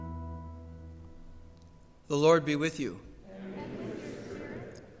The Lord be with you. And with your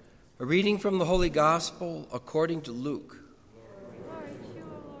spirit. A reading from the Holy Gospel according to Luke. Glory to you,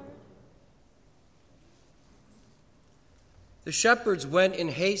 O Lord. The shepherds went in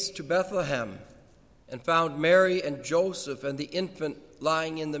haste to Bethlehem and found Mary and Joseph and the infant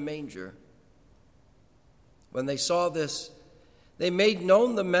lying in the manger. When they saw this, they made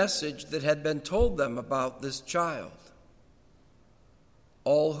known the message that had been told them about this child.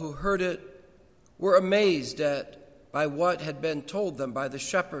 All who heard it were amazed by what had been told them by the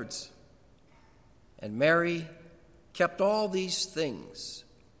shepherds. And Mary kept all these things,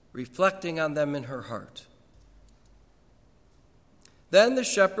 reflecting on them in her heart. Then the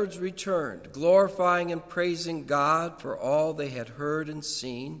shepherds returned, glorifying and praising God for all they had heard and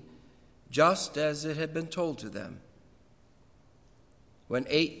seen, just as it had been told to them. When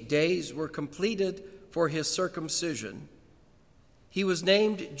 8 days were completed for his circumcision, he was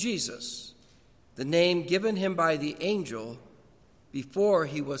named Jesus, the name given him by the angel before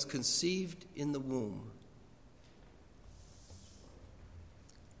he was conceived in the womb.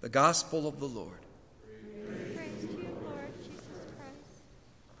 The Gospel of the Lord. Praise to you, Lord Jesus Christ.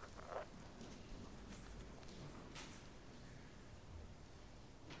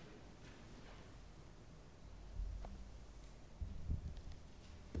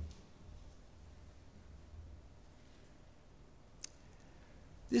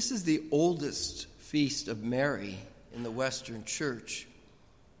 This is the oldest feast of Mary in the Western Church,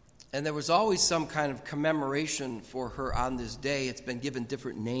 and there was always some kind of commemoration for her on this day. It's been given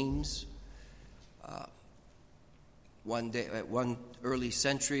different names. One early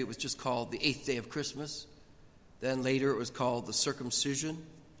century, it was just called the 8th day of Christmas. Then later it was called the circumcision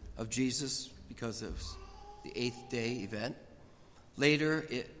of Jesus because of the 8th day event. Later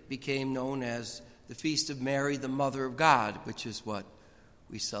it became known as the Feast of Mary, the Mother of God, which is what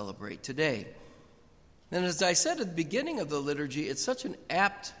we celebrate today. And as I said at the beginning of the liturgy, it's such an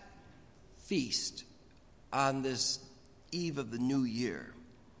apt feast on this eve of the new year,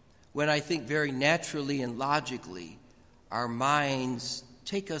 when I think very naturally and logically our minds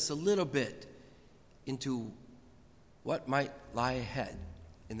take us a little bit into what might lie ahead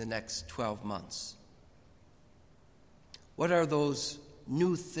in the next 12 months. What are those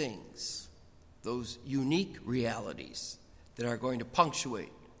new things, those unique realities that are going to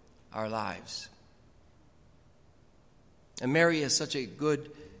punctuate our lives? And Mary is such a good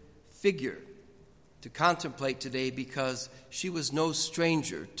figure to contemplate today because she was no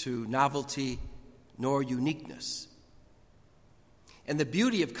stranger to novelty nor uniqueness. And the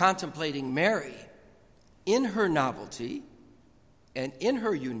beauty of contemplating Mary in her novelty and in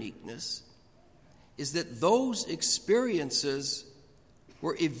her uniqueness is that those experiences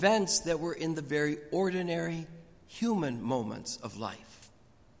were events that were in the very ordinary human moments of life.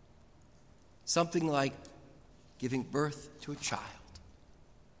 Something like giving birth to a child.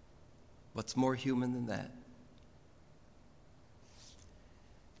 What's more human than that?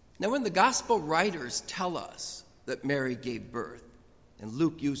 Now, when the gospel writers tell us that Mary gave birth, and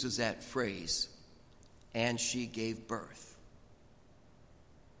Luke uses that phrase, and she gave birth,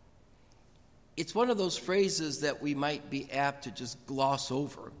 it's one of those phrases that we might be apt to just gloss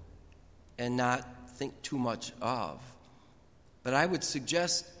over and not think too much of. But I would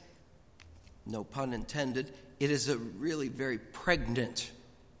suggest, no pun intended, it is a really very pregnant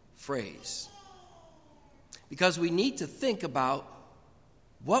phrase. Because we need to think about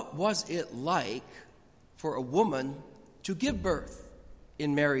what was it like for a woman to give birth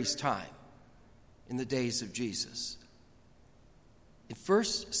in Mary's time, in the days of Jesus. In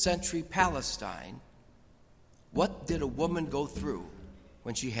first century Palestine, what did a woman go through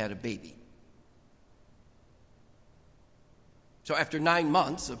when she had a baby? So after 9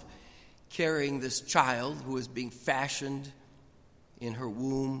 months of carrying this child who was being fashioned in her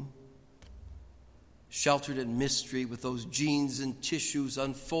womb, sheltered in mystery with those genes and tissues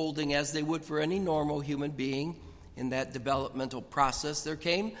unfolding as they would for any normal human being in that developmental process, there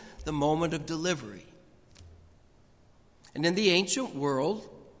came the moment of delivery. And in the ancient world,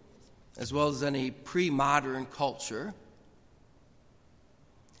 as well as any pre-modern culture,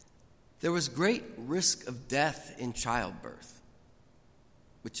 there was great risk of death in childbirth,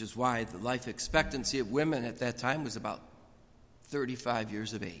 which is why the life expectancy of women at that time was about 35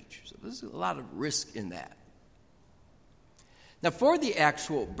 years of age. So there's a lot of risk in that. Now, for the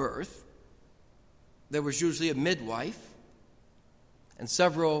actual birth, there was usually a midwife and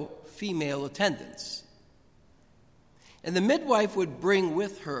several female attendants. And the midwife would bring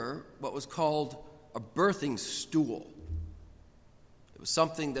with her what was called a birthing stool. It was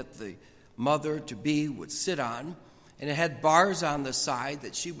something that the mother-to-be would sit on, and it had bars on the side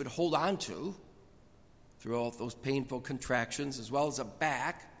that she would hold on to through all those painful contractions, as well as a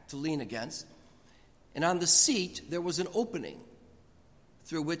back to lean against. And on the seat, there was an opening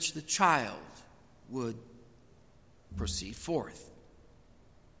through which the child would proceed forth.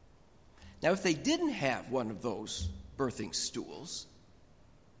 Now, if they didn't have one of those birthing stools,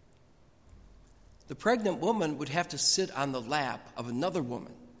 the pregnant woman would have to sit on the lap of another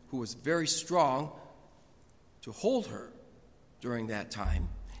woman who was very strong to hold her during that time.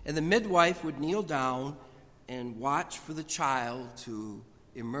 And the midwife would kneel down and watch for the child to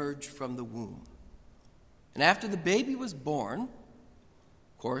emerge from the womb. And after the baby was born,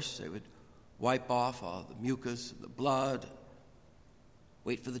 of course, they would wipe off all the mucus, the blood,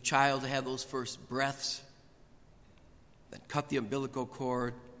 wait for the child to have those first breaths, then cut the umbilical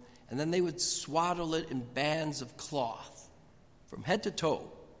cord, and then they would swaddle it in bands of cloth from head to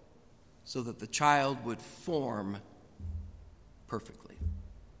toe so that the child would form perfectly.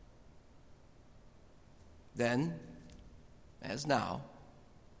 Then, as now,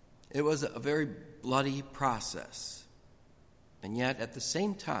 it was a very bloody process, and yet at the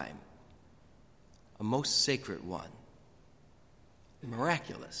same time, a most sacred one,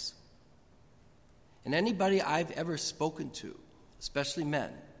 miraculous. And anybody I've ever spoken to, especially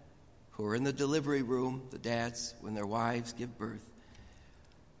men who are in the delivery room, the dads, when their wives give birth,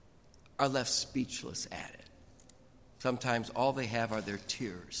 are left speechless at it. Sometimes all they have are their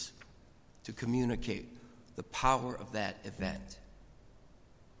tears to communicate the power of that event.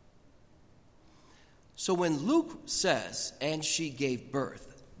 So when Luke says, and she gave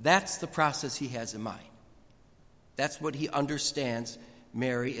birth, that's the process he has in mind. That's what he understands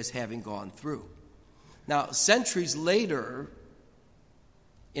Mary as having gone through. Now, centuries later,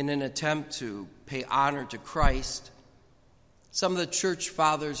 in an attempt to pay honor to Christ, some of the church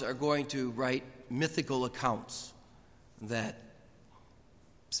fathers are going to write mythical accounts that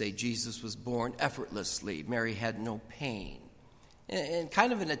say Jesus was born effortlessly, Mary had no pain, and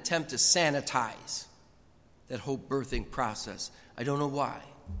kind of an attempt to sanitize that whole birthing process. I don't know why.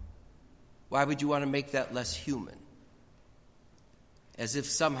 Why would you want to make that less human? As if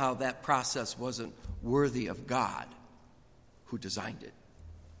somehow that process wasn't worthy of God who designed it.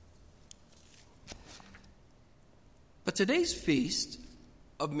 But today's feast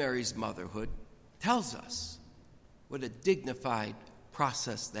of Mary's motherhood tells us what a dignified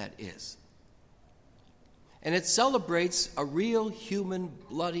process that is. And it celebrates a real human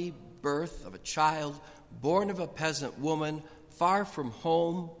bloody birth of a child born of a peasant woman far from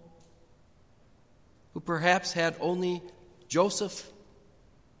home, who perhaps had only Joseph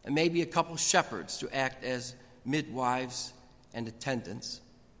and maybe a couple shepherds to act as midwives and attendants.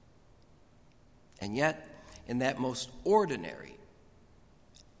 And yet, in that most ordinary,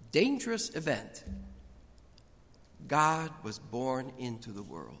 dangerous event, God was born into the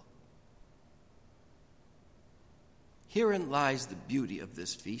world. Herein lies the beauty of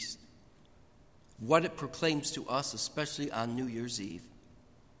this feast, what it proclaims to us, especially on New Year's Eve,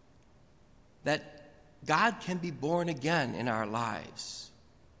 that God can be born again in our lives.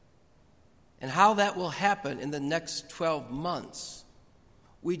 And how that will happen in the next 12 months,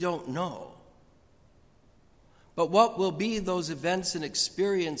 we don't know. But what will be those events and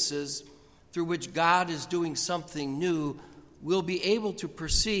experiences through which God is doing something new, we'll be able to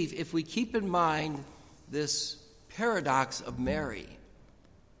perceive if we keep in mind this paradox of Mary,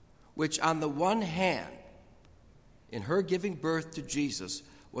 which on the one hand, in her giving birth to Jesus,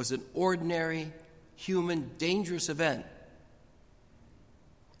 was an ordinary, human, dangerous event,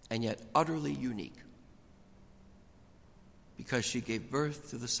 and yet utterly unique, because she gave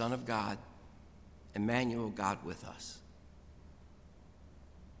birth to the Son of God, Emmanuel, God with us.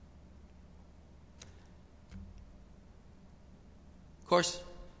 Of course,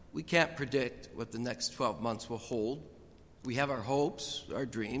 we can't predict what the next 12 months will hold. We have our hopes, our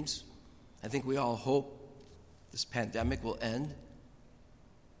dreams. I think we all hope this pandemic will end.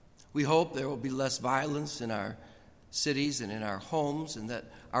 We hope there will be less violence in our cities and in our homes, and that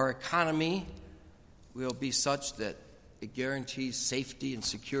our economy will be such that it guarantees safety and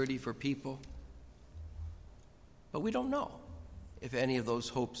security for people. But we don't know if any of those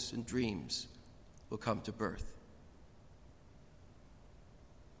hopes and dreams will come to birth.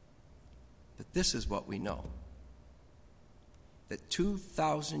 But this is what we know, that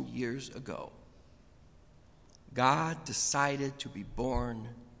 2,000 years ago, God decided to be born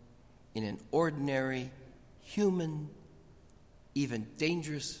in an ordinary, human, even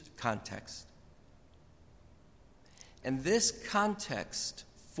dangerous context. And this context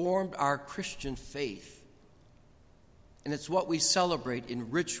formed our Christian faith. And it's what we celebrate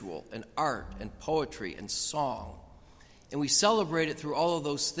in ritual and art and poetry and song. And we celebrate it through all of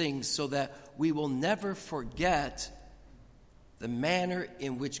those things so that we will never forget the manner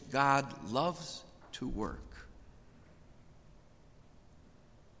in which God loves to work.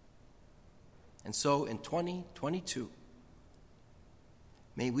 And so in 2022,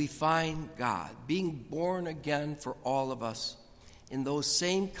 may we find God being born again for all of us in those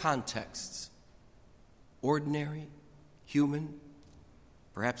same contexts, ordinary, human,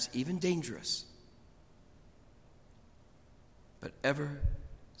 perhaps even dangerous, but ever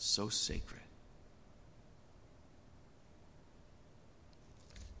so sacred.